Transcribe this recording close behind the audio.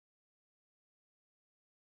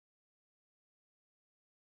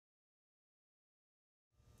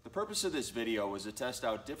purpose of this video was to test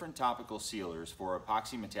out different topical sealers for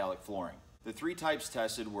epoxy metallic flooring. The three types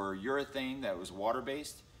tested were urethane that was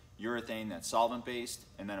water-based, urethane that's solvent-based,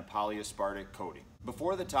 and then a polyaspartic coating.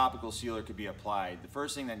 Before the topical sealer could be applied, the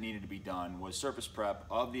first thing that needed to be done was surface prep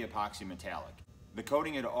of the epoxy metallic. The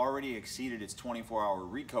coating had already exceeded its 24-hour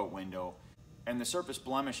recoat window, and the surface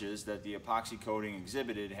blemishes that the epoxy coating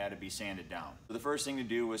exhibited had to be sanded down. So the first thing to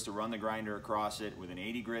do was to run the grinder across it with an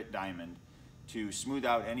 80 grit diamond to smooth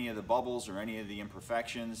out any of the bubbles or any of the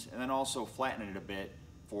imperfections, and then also flatten it a bit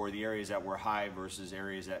for the areas that were high versus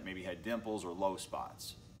areas that maybe had dimples or low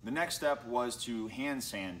spots. The next step was to hand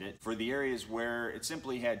sand it for the areas where it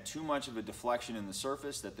simply had too much of a deflection in the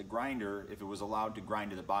surface that the grinder, if it was allowed to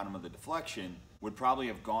grind to the bottom of the deflection, would probably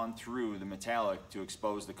have gone through the metallic to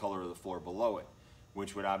expose the color of the floor below it,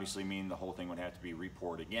 which would obviously mean the whole thing would have to be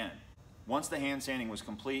repoured again. Once the hand sanding was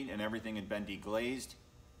complete and everything had been deglazed,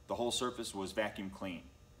 the whole surface was vacuum clean.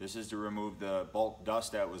 This is to remove the bulk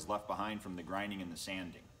dust that was left behind from the grinding and the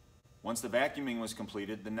sanding. Once the vacuuming was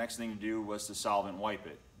completed, the next thing to do was to solvent wipe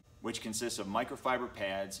it, which consists of microfiber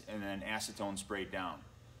pads and then acetone sprayed down.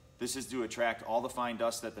 This is to attract all the fine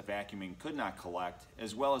dust that the vacuuming could not collect,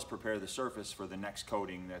 as well as prepare the surface for the next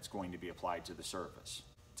coating that's going to be applied to the surface.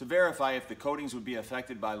 To verify if the coatings would be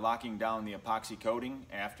affected by locking down the epoxy coating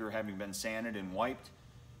after having been sanded and wiped,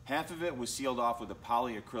 half of it was sealed off with a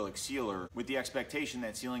polyacrylic sealer with the expectation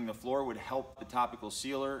that sealing the floor would help the topical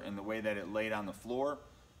sealer in the way that it laid on the floor,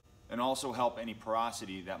 and also help any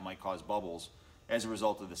porosity that might cause bubbles as a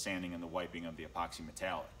result of the sanding and the wiping of the epoxy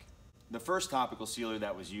metallic. The first topical sealer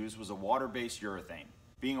that was used was a water-based urethane.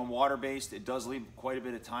 Being a water-based, it does leave quite a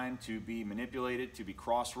bit of time to be manipulated, to be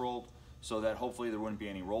cross-rolled, so that hopefully there wouldn't be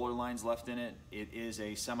any roller lines left in it. It is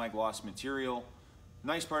a semi-gloss material.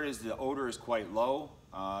 Nice part is the odor is quite low.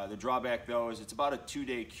 The drawback though is it's about a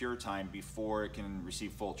 2-day cure time before it can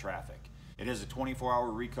receive full traffic. It has a 24-hour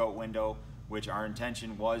recoat window, which our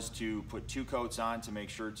intention was to put 2 coats on to make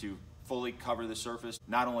sure to fully cover the surface,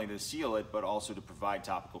 not only to seal it, but also to provide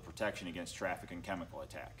topical protection against traffic and chemical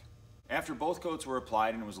attack. After both coats were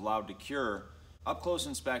applied and it was allowed to cure, up-close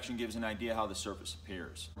inspection gives an idea how the surface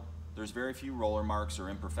appears. There's very few roller marks or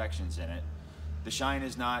imperfections in it. The shine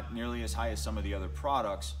is not nearly as high as some of the other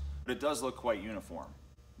products, but it does look quite uniform.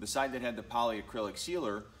 The side that had the polyacrylic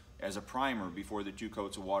sealer as a primer before the 2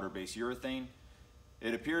 coats of water-based urethane,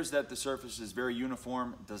 it appears that the surface is very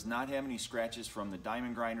uniform, does not have any scratches from the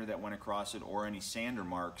diamond grinder that went across it or any sander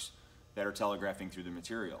marks that are telegraphing through the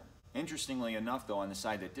material. Interestingly enough though, on the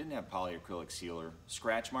side that didn't have polyacrylic sealer,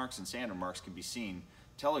 scratch marks and sander marks can be seen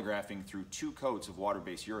telegraphing through 2 coats of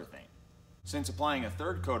water-based urethane. Since applying a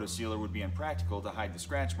 3rd coat of sealer would be impractical to hide the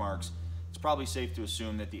scratch marks, it's probably safe to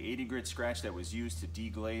assume that the 80 grit scratch that was used to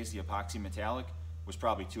deglaze the epoxy metallic was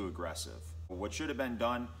probably too aggressive. What should have been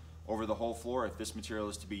done over the whole floor, if this material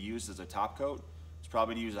is to be used as a top coat, it's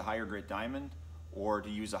probably to use a higher grit diamond or to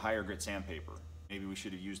use a higher grit sandpaper. Maybe we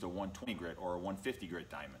should have used a 120 grit or a 150 grit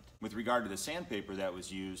diamond. With regard to the sandpaper that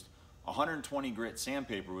was used, 120 grit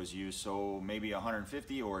sandpaper was used, so maybe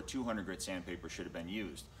 150 or a 200 grit sandpaper should have been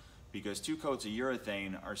used, because 2 coats of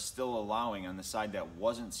urethane are still allowing on the side that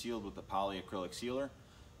wasn't sealed with the polyacrylic sealer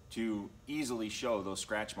to easily show those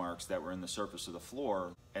scratch marks that were in the surface of the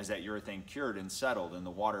floor. As that urethane cured and settled and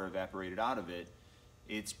the water evaporated out of it,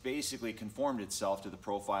 it's basically conformed itself to the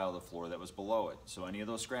profile of the floor that was below it. So any of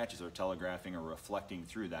those scratches are telegraphing or reflecting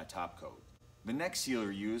through that top coat. The next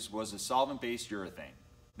sealer used was a solvent-based urethane.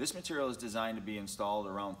 This material is designed to be installed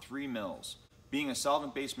around 3 mils. Being a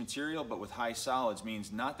solvent-based material but with high solids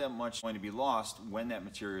means not that much is going to be lost when that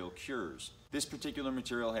material cures. This particular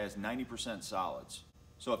material has 90% solids.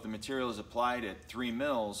 So if the material is applied at 3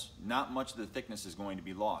 mils, not much of the thickness is going to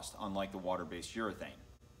be lost, unlike the water-based urethane.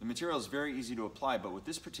 The material is very easy to apply, but with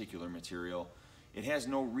this particular material, it has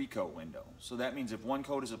no recoat window. So that means if 1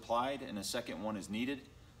 coat is applied and a second one is needed,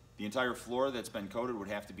 the entire floor that's been coated would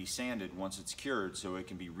have to be sanded once it's cured so it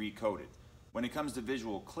can be recoated. When it comes to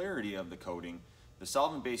visual clarity of the coating, the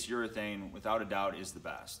solvent-based urethane, without a doubt, is the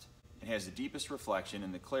best. It has the deepest reflection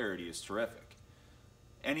and the clarity is terrific.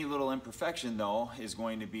 Any little imperfection though is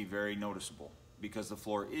going to be very noticeable because the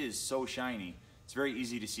floor is so shiny. It's very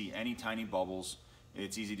easy to see any tiny bubbles.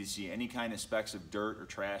 It's easy to see any kind of specks of dirt or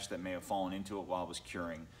trash that may have fallen into it while it was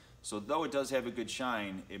curing. So though it does have a good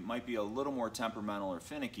shine, it might be a little more temperamental or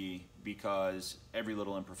finicky because every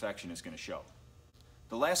little imperfection is going to show.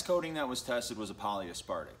 The last coating that was tested was a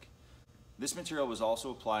polyaspartic. This material was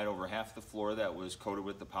also applied over half the floor that was coated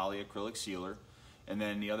with the polyacrylic sealer, and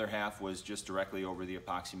then the other half was just directly over the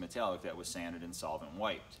epoxy metallic that was sanded and solvent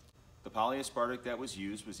wiped. The polyaspartic that was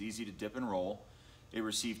used was easy to dip and roll, It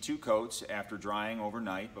received 2 coats after drying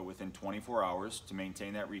overnight, but within 24 hours to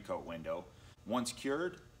maintain that recoat window. Once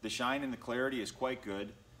cured, the shine and the clarity is quite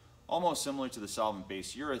good, almost similar to the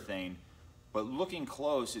solvent-based urethane, but looking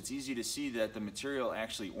close, it's easy to see that the material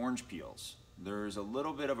actually orange peels. There's a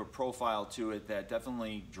little bit of a profile to it that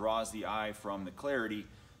definitely draws the eye from the clarity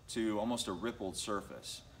to almost a rippled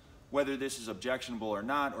surface. Whether this is objectionable or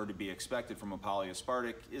not, or to be expected from a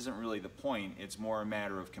polyaspartic, isn't really the point. It's more a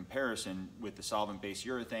matter of comparison with the solvent-based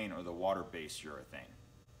urethane or the water-based urethane.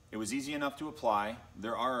 It was easy enough to apply.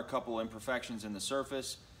 There are a couple imperfections in the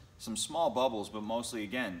surface, some small bubbles, but mostly,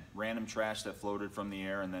 again, random trash that floated from the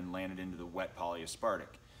air and then landed into the wet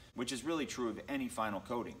polyaspartic, which is really true of any final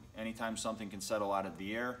coating. Anytime something can settle out of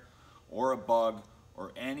the air, or a bug,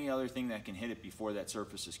 or any other thing that can hit it before that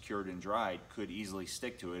surface is cured and dried could easily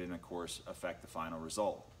stick to it and, of course, affect the final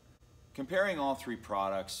result. Comparing all 3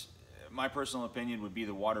 products, my personal opinion would be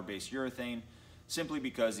the water-based urethane, simply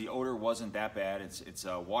because the odor wasn't that bad. It's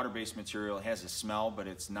a water-based material. It has a smell, but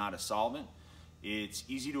it's not a solvent. It's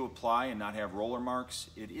easy to apply and not have roller marks.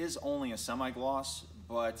 It is only a semi-gloss,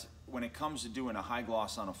 but when it comes to doing a high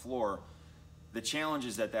gloss on a floor, the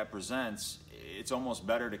challenges that presents, it's almost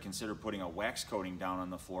better to consider putting a wax coating down on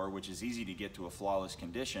the floor, which is easy to get to a flawless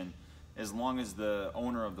condition, as long as the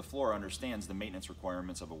owner of the floor understands the maintenance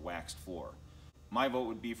requirements of a waxed floor. My vote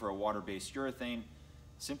would be for a water-based urethane,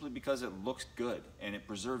 simply because it looks good and it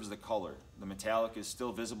preserves the color. The metallic is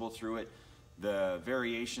still visible through it. The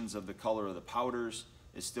variations of the color of the powders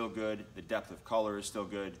is still good. The depth of color is still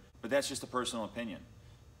good, but that's just a personal opinion.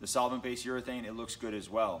 The solvent-based urethane, it looks good as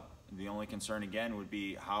well. The only concern again would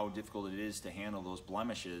be how difficult it is to handle those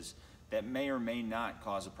blemishes that may or may not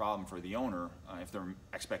cause a problem for the owner if their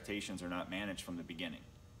expectations are not managed from the beginning.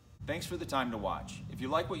 Thanks for the time to watch. If you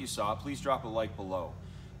like what you saw, please drop a like below.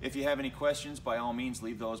 If you have any questions, by all means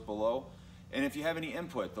leave those below. And if you have any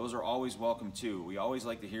input, those are always welcome too. We always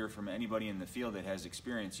like to hear from anybody in the field that has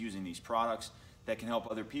experience using these products that can help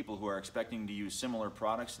other people who are expecting to use similar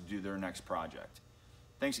products to do their next project.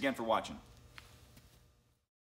 Thanks again for watching.